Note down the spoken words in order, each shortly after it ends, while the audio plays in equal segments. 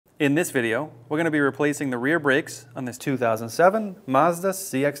In this video, we're going to be replacing the rear brakes on this 2007 Mazda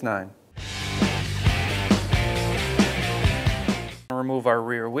CX-9. Remove our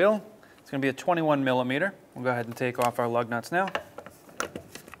rear wheel. It's going to be a 21 millimeter. We'll go ahead and take off our lug nuts now.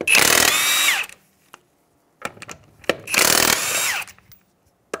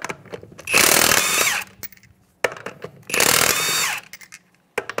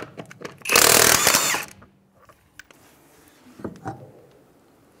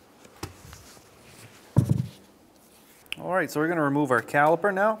 All right, so we're going to remove our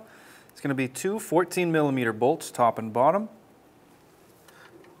caliper now. It's going to be two 14 millimeter bolts, top and bottom.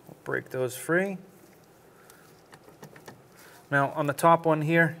 We'll break those free. Now on the top one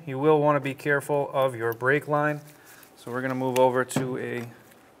here, you will want to be careful of your brake line. So we're going to move over to a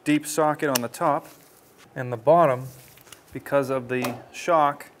deep socket on the top. And the bottom, because of the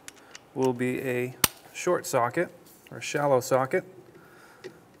shock, will be a short socket or a shallow socket.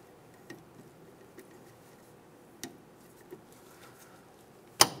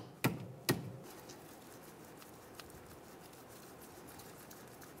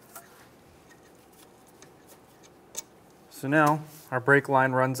 So now our brake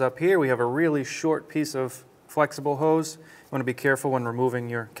line runs up here. We have a really short piece of flexible hose. You want to be careful when removing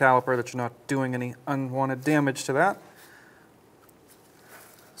your caliper that you're not doing any unwanted damage to that.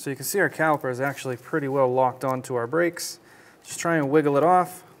 So you can see our caliper is actually pretty well locked onto our brakes. Just try and wiggle it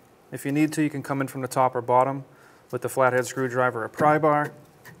off. If you need to, you can come in from the top or bottom with the flathead screwdriver or pry bar.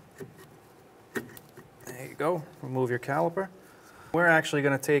 There you go. Remove your caliper. We're actually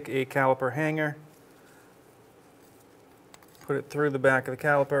going to take a caliper hanger, put it through the back of the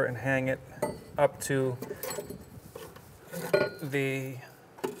caliper and hang it up to the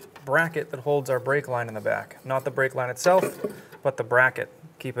bracket that holds our brake line in the back. Not the brake line itself, but the bracket.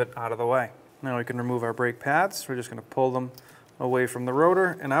 Keep it out of the way. Now we can remove our brake pads. We're just going to pull them away from the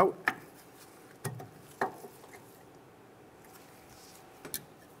rotor and out.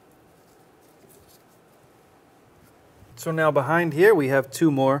 So now behind here we have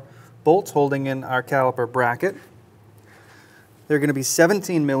two more bolts holding in our caliper bracket. They're going to be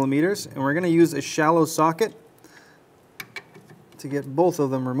 17 millimeters, and we're going to use a shallow socket to get both of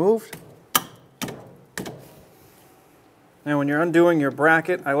them removed. Now when you're undoing your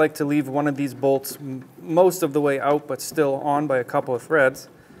bracket, I like to leave one of these bolts most of the way out but still on by a couple of threads.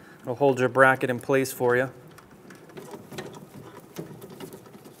 It'll hold your bracket in place for you.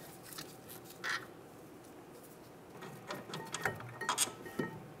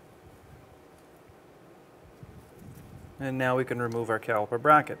 And now we can remove our caliper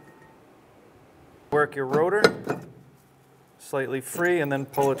bracket. Work your rotor slightly free and then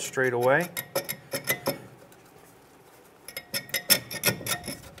pull it straight away.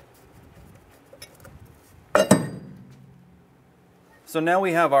 So now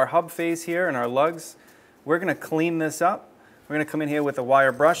we have our hub face here and our lugs. We're going to clean this up. We're going to come in here with a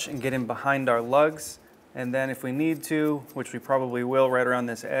wire brush and get in behind our lugs. And then if we need to, which we probably will right around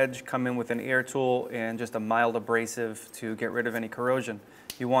this edge, come in with an air tool and just a mild abrasive to get rid of any corrosion.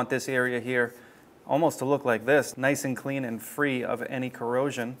 You want this area here almost to look like this, nice and clean and free of any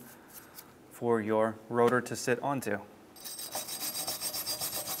corrosion for your rotor to sit onto.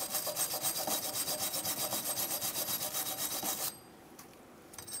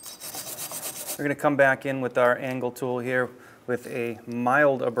 We're going to come back in with our angle tool here with a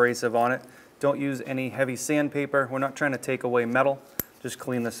mild abrasive on it. Don't use any heavy sandpaper. We're not trying to take away metal, just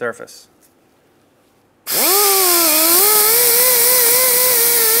clean the surface.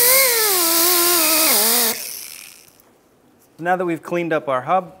 Now that we've cleaned up our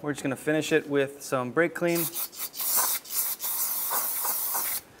hub, we're just going to finish it with some brake clean.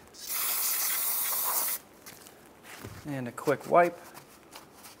 And a quick wipe.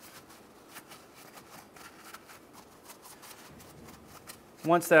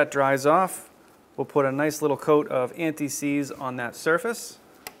 Once that dries off, we'll put a nice little coat of anti-seize on that surface.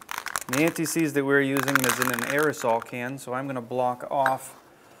 And the anti-seize that we're using is in an aerosol can, so I'm going to block off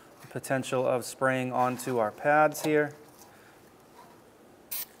the potential of spraying onto our pads here.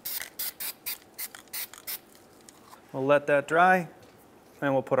 We'll let that dry,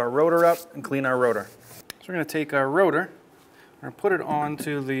 and we'll put our rotor up and clean our rotor. So we're going to take our rotor and put it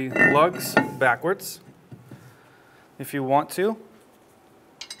onto the lugs backwards. If you want to,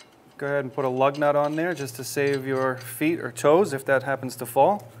 go ahead and put a lug nut on there just to save your feet or toes if that happens to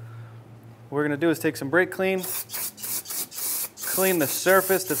fall. What we're going to do is take some brake clean, clean the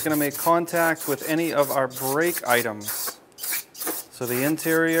surface that's going to make contact with any of our brake items. So the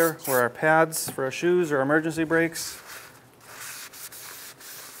interior where our pads for our shoes or emergency brakes,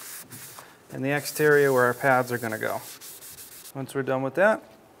 and the exterior where our pads are going to go. Once we're done with that,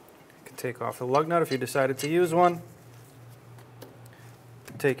 can take off the lug nut if you decided to use one.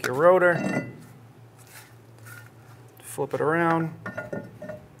 Take your rotor, flip it around,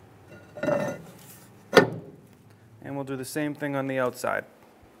 and we'll do the same thing on the outside.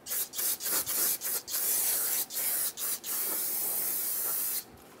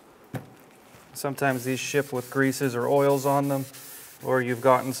 Sometimes these ship with greases or oils on them, or you've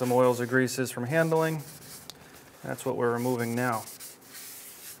gotten some oils or greases from handling. That's what we're removing now.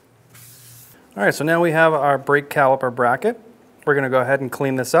 All right, so now we have our brake caliper bracket. We're going to go ahead and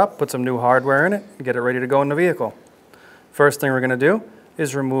clean this up, put some new hardware in it, and get it ready to go in the vehicle. First thing we're going to do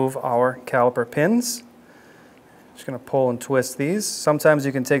is remove our caliper pins. Just going to pull and twist these. Sometimes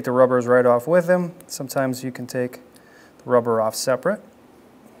you can take the rubbers right off with them. Sometimes you can take the rubber off separate.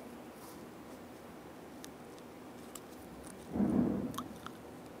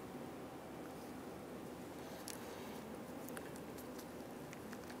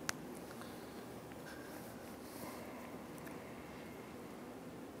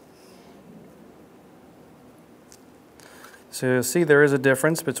 So you'll see there is a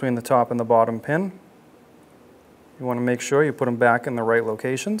difference between the top and the bottom pin. You want to make sure you put them back in the right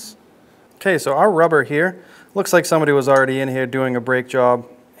locations. Okay, so our rubber here, looks like somebody was already in here doing a brake job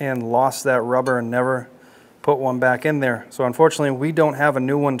and lost that rubber and never put one back in there. So unfortunately, we don't have a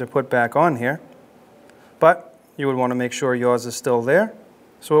new one to put back on here, but you would want to make sure yours is still there.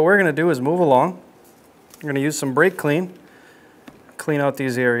 So what we're going to do is move along. We're going to use some brake clean out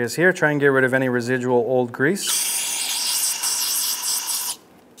these areas here, try and get rid of any residual old grease.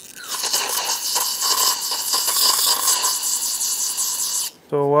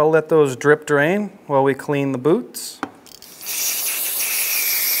 So I'll let those drip drain while we clean the boots.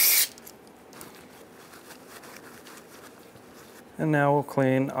 And now we'll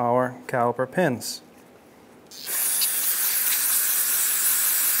clean our caliper pins.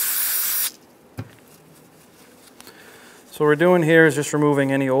 So what we're doing here is just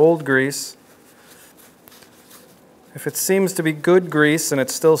removing any old grease. If it seems to be good grease and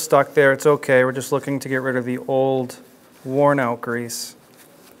it's still stuck there, it's okay. We're just looking to get rid of the old, worn out grease.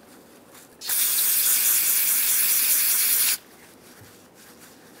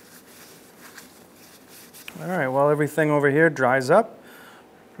 All right, while everything over here dries up,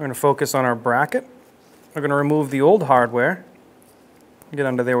 we're going to focus on our bracket. We're going to remove the old hardware. Get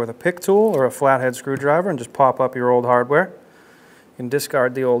under there with a pick tool or a flathead screwdriver and just pop up your old hardware. You can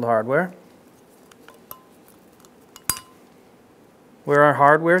discard the old hardware. Where our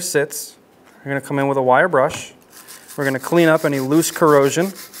hardware sits, we're going to come in with a wire brush. We're going to clean up any loose corrosion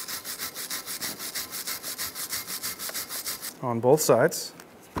on both sides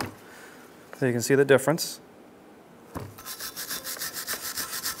so you can see the difference.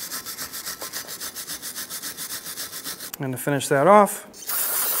 And to finish that off,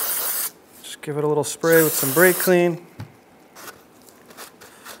 just give it a little spray with some brake clean.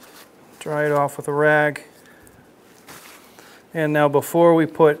 Dry it off with a rag. And now before we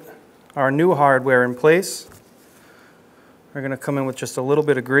put our new hardware in place, we're going to come in with just a little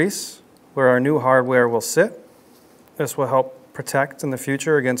bit of grease where our new hardware will sit. This will help protect in the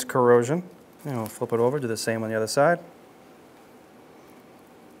future against corrosion. And we'll flip it over, do the same on the other side.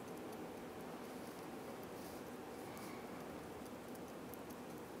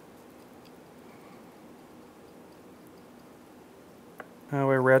 Now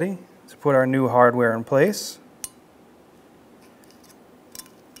we're ready to put our new hardware in place.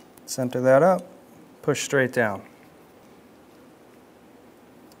 Center that up, push straight down.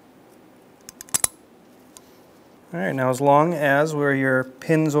 All right, now as long as where your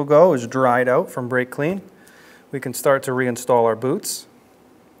pins will go is dried out from brake clean, we can start to reinstall our boots.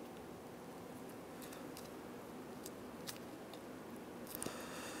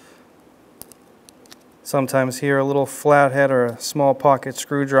 Sometimes here a little flathead or a small pocket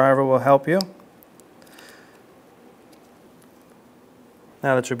screwdriver will help you.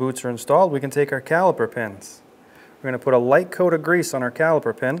 Now that your boots are installed, we can take our caliper pins. We're going to put a light coat of grease on our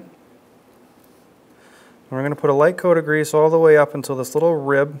caliper pin. And we're going to put a light coat of grease all the way up until this little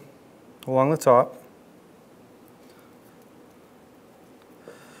rib along the top.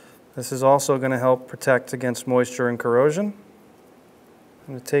 This is also going to help protect against moisture and corrosion.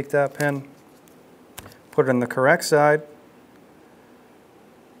 I'm going to take that pin, put it on the correct side,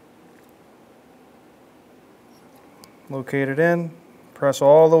 locate it in, press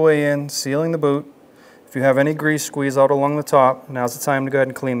all the way in, sealing the boot. If you have any grease squeeze out along the top, now's the time to go ahead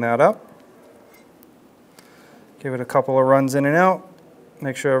and clean that up. Give it a couple of runs in and out,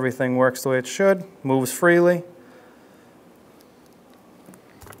 make sure everything works the way it should, moves freely,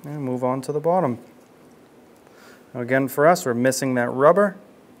 and move on to the bottom. Now again, for us, we're missing that rubber.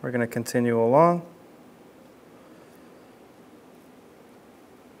 We're going to continue along.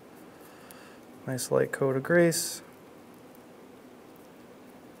 Nice light coat of grease.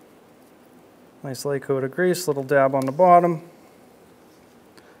 Nice light coat of grease, little dab on the bottom.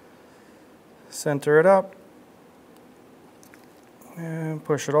 Center it up. And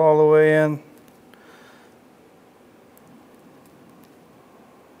push it all the way in.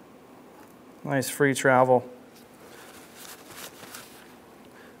 Nice free travel.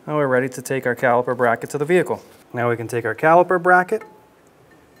 Now we're ready to take our caliper bracket to the vehicle. Now we can take our caliper bracket,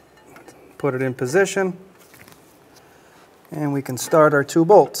 put it in position, and we can start our 2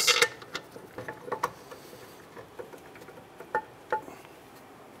 bolts.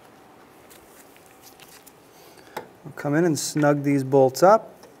 We'll come in and snug these bolts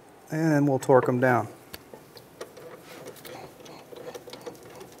up, and then we'll torque them down.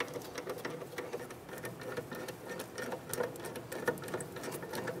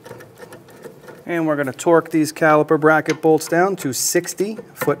 And we're going to torque these caliper bracket bolts down to 60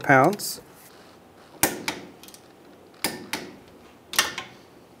 foot-pounds.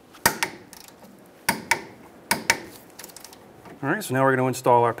 All right, so now we're going to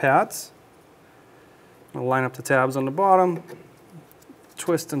install our pads. We'll line up the tabs on the bottom,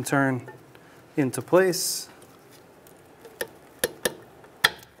 twist and turn into place.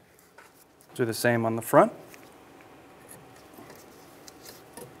 Do the same on the front.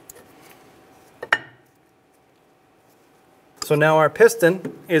 So now our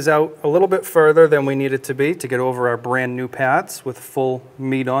piston is out a little bit further than we need it to be to get over our brand new pads with full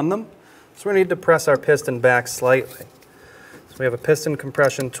meat on them. So we need to press our piston back slightly. So we have a piston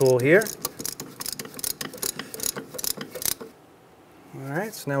compression tool here. All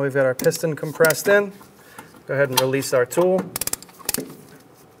right, so now we've got our piston compressed in. Go ahead and release our tool.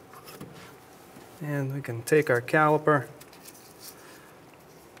 And we can take our caliper.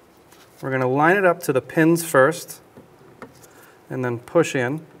 We're going to line it up to the pins first, and then push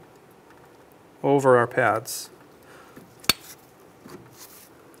in over our pads.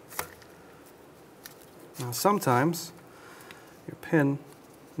 Now sometimes your pin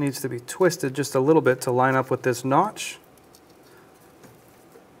needs to be twisted just a little bit to line up with this notch.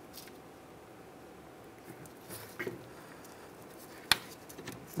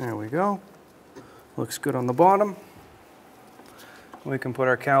 There we go. Looks good on the bottom. We can put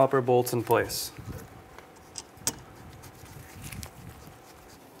our caliper bolts in place.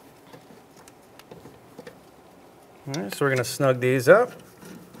 All right, so we're going to snug these up.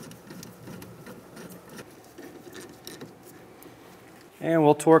 And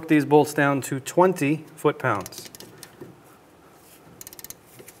we'll torque these bolts down to 20 foot-pounds.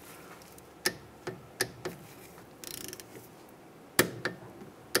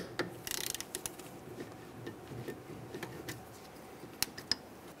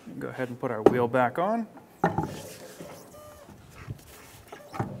 Go ahead and put our wheel back on.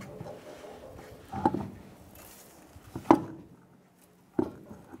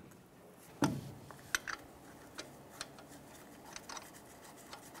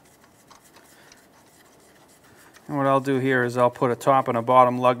 And what I'll do here is I'll put a top and a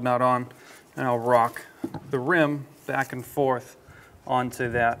bottom lug nut on, and I'll rock the rim back and forth onto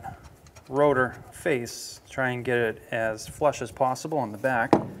that rotor face, try and get it as flush as possible on the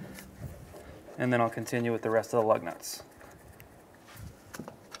back, and then I'll continue with the rest of the lug nuts.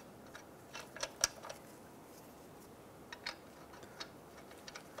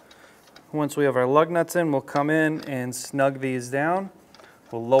 Once we have our lug nuts in, we'll come in and snug these down.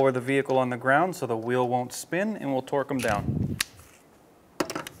 We'll lower the vehicle on the ground so the wheel won't spin, and we'll torque them down.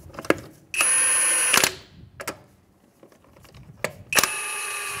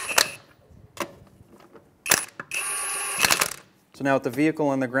 So now with the vehicle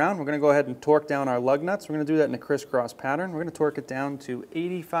on the ground, we're going to go ahead and torque down our lug nuts. We're going to do that in a crisscross pattern. We're going to torque it down to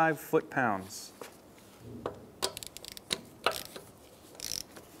 85 foot-pounds.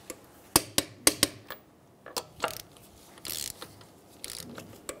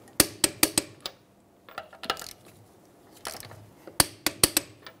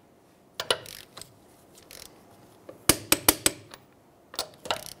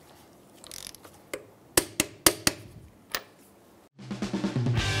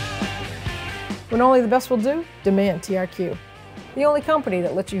 When only the best will do, demand TRQ. The only company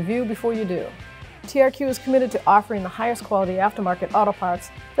that lets you view before you do. TRQ is committed to offering the highest quality aftermarket auto parts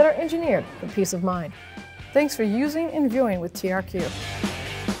that are engineered for peace of mind. Thanks for using and viewing with TRQ.